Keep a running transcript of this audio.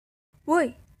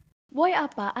Woi, Woi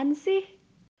apaan sih?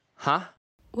 Hah?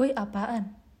 woi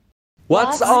apaan?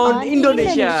 What's on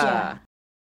Indonesia?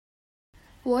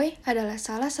 Woi adalah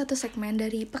salah satu segmen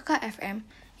dari PKFM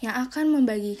yang akan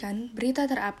membagikan berita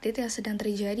terupdate yang sedang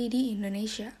terjadi di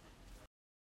Indonesia.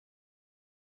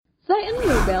 Tighten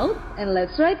your belt and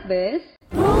let's ride this.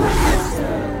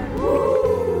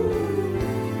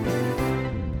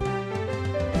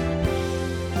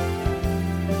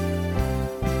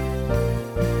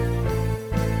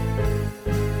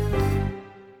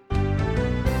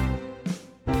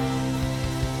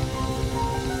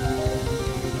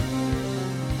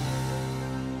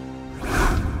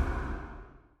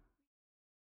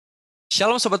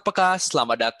 Shalom Sobat PK,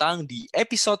 selamat datang di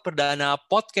episode perdana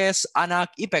podcast Anak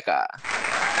IPK.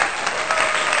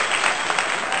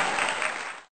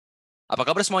 Apa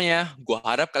kabar semuanya? Gua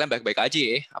harap kalian baik-baik aja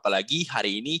ya, apalagi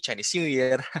hari ini Chinese New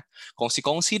Year.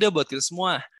 Kongsi-kongsi deh buat kita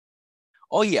semua.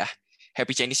 Oh iya,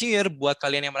 Happy Chinese New Year buat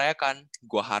kalian yang merayakan.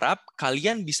 Gua harap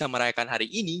kalian bisa merayakan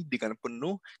hari ini dengan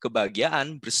penuh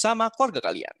kebahagiaan bersama keluarga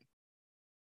kalian.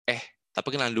 Tapi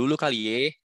kenalan dulu kali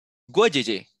ya. Gua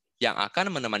JJ, yang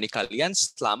akan menemani kalian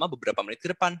selama beberapa menit ke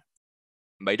depan.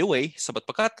 By the way, Sobat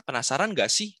PK penasaran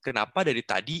gak sih kenapa dari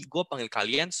tadi gue panggil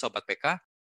kalian Sobat PK?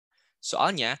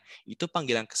 Soalnya, itu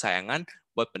panggilan kesayangan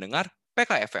buat pendengar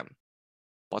PKFM.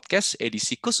 Podcast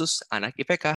edisi khusus Anak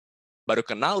IPK. Baru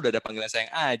kenal udah ada panggilan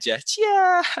sayang aja.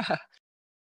 Cia.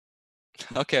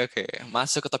 Oke,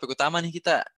 masuk ke topik utama nih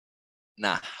kita.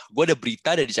 Nah, gue ada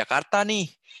berita dari Jakarta nih,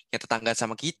 yang tetangga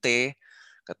sama kita.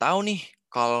 Ketahu nih,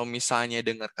 kalau misalnya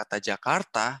dengar kata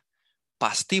Jakarta,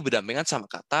 pasti berdampingan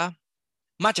sama kata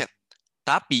macet.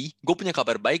 Tapi, gue punya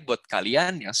kabar baik buat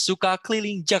kalian yang suka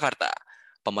keliling Jakarta.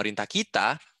 Pemerintah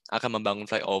kita akan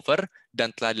membangun flyover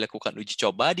dan telah dilakukan uji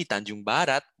coba di Tanjung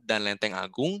Barat dan Lenteng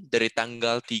Agung dari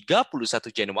tanggal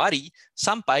 31 Januari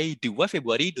sampai 2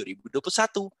 Februari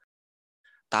 2021.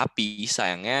 Tapi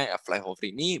sayangnya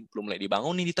flyover ini belum mulai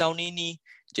dibangun nih di tahun ini.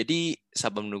 Jadi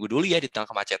sabar menunggu dulu ya di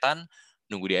tengah kemacetan.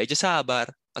 Nunggu dia aja sabar.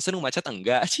 Masa nunggu macet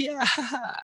enggak? Cia.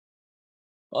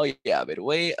 Oh iya, by the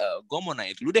way, gue mau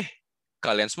nanya dulu deh.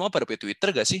 Kalian semua pada punya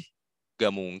Twitter gak sih? Gak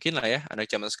mungkin lah ya,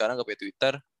 anak zaman sekarang gak punya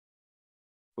Twitter.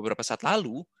 Beberapa saat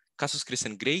lalu, kasus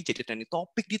Christian Grey jadi trending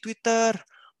topik di Twitter.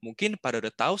 Mungkin pada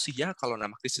udah tahu sih ya kalau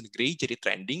nama Christian Grey jadi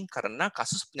trending karena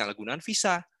kasus penyalahgunaan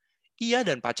visa. Ia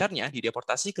dan pacarnya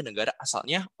dideportasi ke negara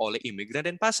asalnya oleh imigran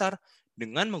dan pasar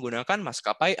dengan menggunakan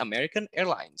maskapai American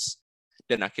Airlines.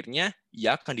 Dan akhirnya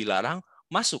ia akan dilarang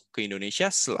masuk ke Indonesia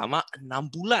selama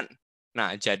 6 bulan.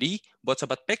 Nah, jadi buat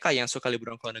sobat PK yang suka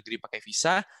liburan ke luar negeri pakai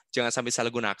visa, jangan sampai salah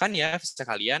gunakan ya visa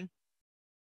kalian.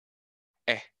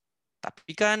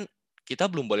 Tapi kan kita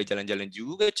belum boleh jalan-jalan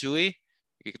juga, cuy.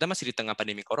 Kita masih di tengah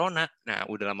pandemi corona. Nah,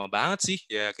 udah lama banget sih.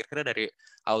 Ya, kira-kira dari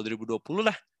awal 2020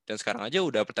 lah. Dan sekarang aja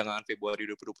udah pertengahan Februari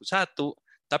 2021.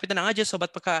 Tapi tenang aja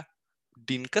Sobat PK.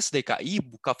 Dinkes DKI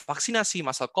buka vaksinasi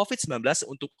masalah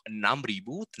COVID-19 untuk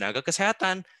 6.000 tenaga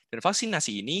kesehatan. Dan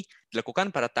vaksinasi ini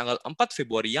dilakukan pada tanggal 4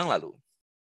 Februari yang lalu.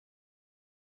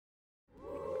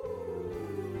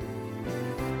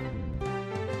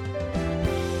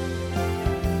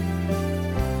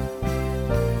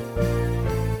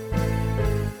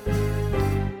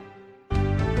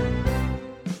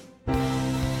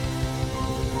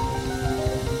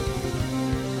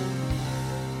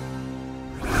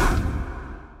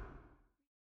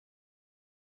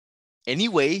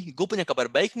 Anyway, gue punya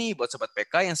kabar baik nih buat Sobat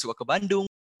PK yang suka ke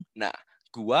Bandung. Nah,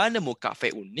 gue nemu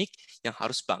kafe unik yang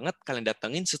harus banget kalian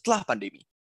datengin setelah pandemi.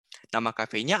 Nama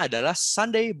kafenya adalah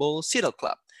Sunday Bowl Cereal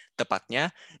Club, tepatnya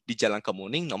di Jalan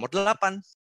Kemuning nomor 8.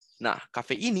 Nah,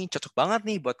 kafe ini cocok banget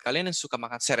nih buat kalian yang suka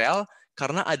makan sereal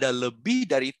karena ada lebih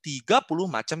dari 30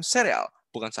 macam sereal.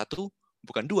 Bukan satu,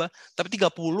 bukan dua, tapi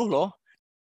 30 loh.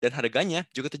 Dan harganya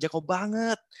juga terjangkau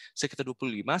banget, sekitar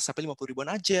 25-50 ribuan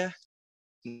aja.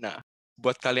 Nah,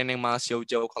 buat kalian yang malas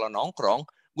jauh-jauh kalau nongkrong,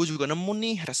 gue juga nemu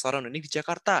nih restoran unik di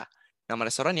Jakarta. Nama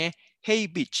restorannya Hey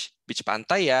Beach. Beach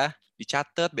pantai ya.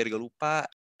 Dicatat biar gak lupa.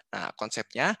 Nah,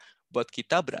 konsepnya buat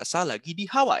kita berasa lagi di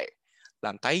Hawaii.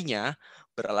 Lantainya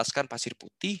beralaskan pasir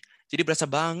putih, jadi berasa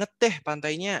banget deh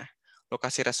pantainya.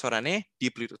 Lokasi restorannya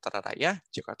di Pelita Utara Raya,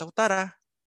 Jakarta Utara.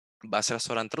 Bahas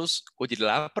restoran terus, gue jadi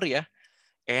lapar ya.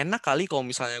 Enak kali kalau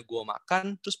misalnya gue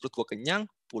makan, terus perut gue kenyang,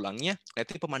 pulangnya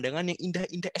ngeliatin pemandangan yang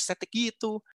indah-indah estetik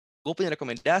gitu. Gue punya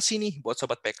rekomendasi nih buat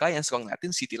Sobat PK yang suka ngeliatin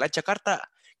City Light Jakarta.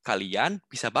 Kalian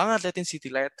bisa banget liatin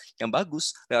City Light yang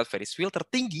bagus lewat Ferris wheel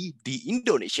tertinggi di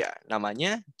Indonesia.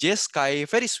 Namanya J Sky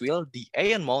Ferris Wheel di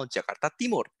Aeon Mall, Jakarta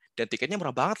Timur. Dan tiketnya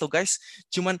murah banget loh guys,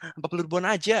 cuman 40 ribuan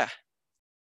aja.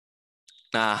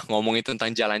 Nah, ngomongin tentang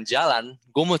jalan-jalan,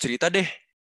 gue mau cerita deh.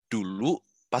 Dulu,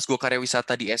 pas gue karya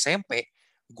wisata di SMP,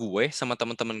 gue sama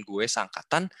teman-teman gue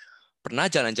seangkatan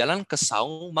pernah jalan-jalan ke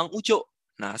Saung Mang Ujo.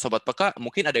 Nah, Sobat Peka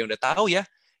mungkin ada yang udah tahu ya,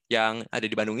 yang ada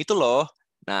di Bandung itu loh.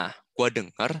 Nah, gue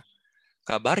dengar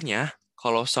kabarnya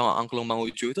kalau Saung Angklung Mang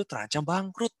Ujo itu terancam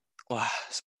bangkrut. Wah,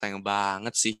 sayang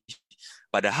banget sih.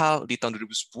 Padahal di tahun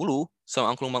 2010,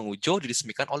 Saung Angklung Mang Ujo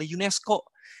diresmikan oleh UNESCO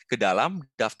ke dalam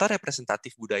daftar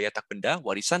representatif budaya tak benda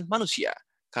warisan manusia.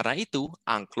 Karena itu,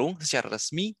 angklung secara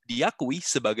resmi diakui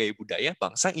sebagai budaya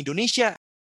bangsa Indonesia.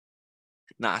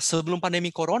 Nah, sebelum pandemi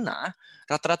corona,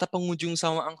 rata-rata pengunjung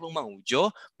Saung Angklung Mang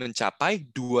Ujo mencapai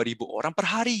 2.000 orang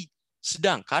per hari.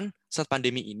 Sedangkan saat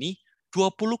pandemi ini,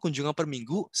 20 kunjungan per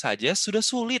minggu saja sudah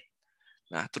sulit.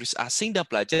 Nah, turis asing dan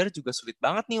pelajar juga sulit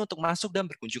banget nih untuk masuk dan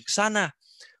berkunjung ke sana.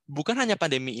 Bukan hanya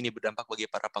pandemi ini berdampak bagi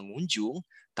para pengunjung,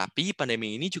 tapi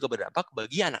pandemi ini juga berdampak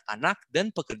bagi anak-anak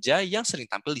dan pekerja yang sering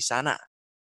tampil di sana.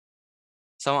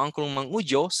 Saung Angklung Mang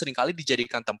Ujo seringkali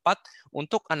dijadikan tempat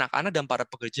untuk anak-anak dan para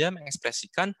pekerja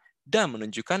mengekspresikan dan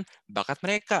menunjukkan bakat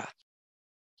mereka.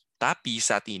 Tapi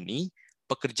saat ini,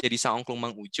 pekerja di Saung Angklung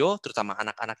Mang Ujo, terutama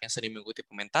anak-anak yang sering mengikuti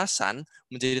pementasan,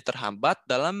 menjadi terhambat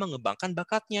dalam mengembangkan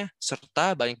bakatnya,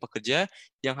 serta banyak pekerja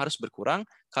yang harus berkurang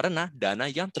karena dana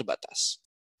yang terbatas.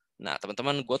 Nah,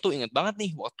 teman-teman, gue tuh inget banget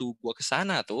nih, waktu gue ke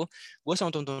sana tuh, gue sama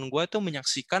teman-teman gue tuh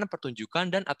menyaksikan pertunjukan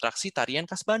dan atraksi tarian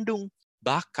khas Bandung.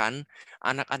 Bahkan,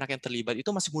 anak-anak yang terlibat itu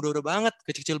masih muda-muda banget,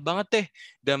 kecil-kecil banget deh.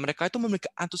 Dan mereka itu memiliki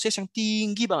antusias yang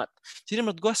tinggi banget. Jadi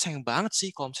menurut gue sayang banget sih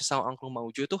kalau misalnya Saung Angklung Mang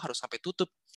Ujo itu harus sampai tutup.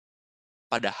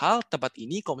 Padahal tempat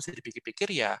ini kalau misalnya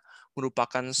dipikir-pikir ya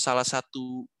merupakan salah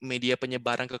satu media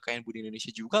penyebaran kekayaan budaya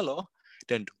Indonesia juga loh.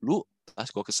 Dan dulu pas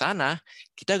gue ke sana,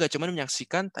 kita gak cuma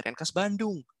menyaksikan tarian khas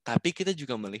Bandung, tapi kita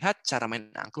juga melihat cara main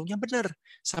angklung yang benar.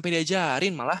 Sampai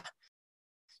diajarin malah.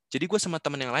 Jadi gue sama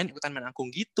teman yang lain ikutan main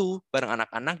angklung gitu, bareng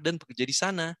anak-anak dan pekerja di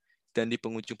sana. Dan di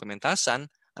penghujung pementasan,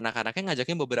 anak-anaknya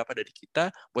ngajakin beberapa dari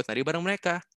kita buat nari bareng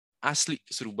mereka. Asli,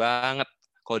 seru banget.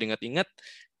 Kalau diinget-inget,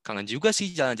 kangen juga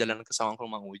sih jalan-jalan ke Saung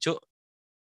Angklung Mang Ujo.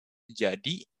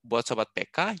 Jadi, buat Sobat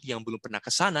PK yang belum pernah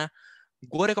ke sana,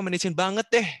 gue rekomendasiin banget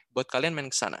deh buat kalian main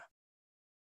ke sana.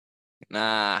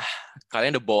 Nah,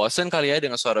 kalian udah bosen kali ya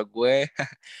dengan suara gue.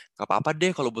 Gak apa-apa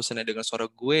deh kalau bosennya dengan suara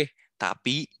gue.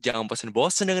 Tapi jangan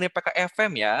bosen-bosen dengan PK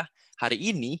FM ya. Hari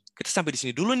ini kita sampai di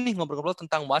sini dulu nih ngobrol-ngobrol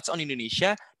tentang What's on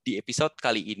Indonesia di episode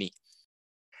kali ini.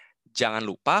 Jangan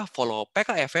lupa follow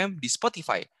PK FM di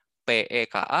Spotify,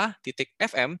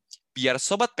 PEKA.FM, biar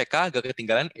Sobat PK gak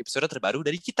ketinggalan episode terbaru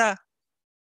dari kita.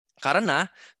 Karena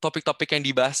topik-topik yang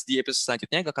dibahas di episode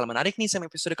selanjutnya gak kalah menarik nih sama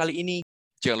episode kali ini.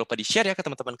 Jangan lupa di-share ya ke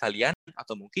teman-teman kalian,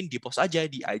 atau mungkin di-post aja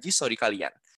di IG story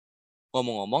kalian.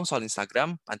 Ngomong-ngomong soal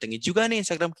Instagram, pantengin juga nih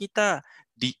Instagram kita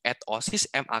di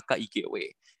 @osismakigw.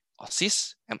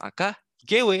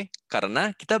 OSISMAKGW, karena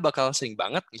kita bakal sering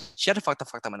banget share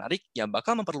fakta-fakta menarik yang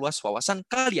bakal memperluas wawasan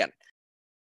kalian.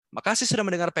 Makasih sudah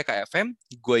mendengar PKFM,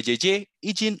 gue JJ,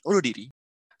 izin undur diri.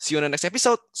 See you on the next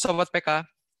episode, Sobat PK.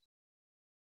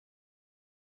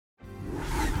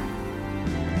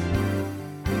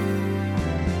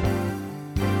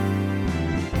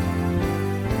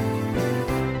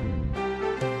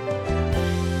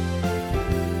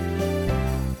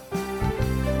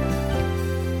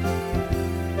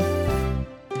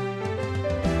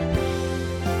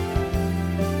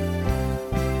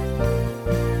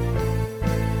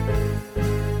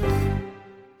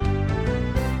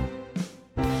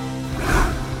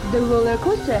 The roller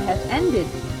coaster has ended.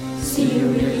 See you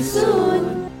really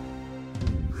soon.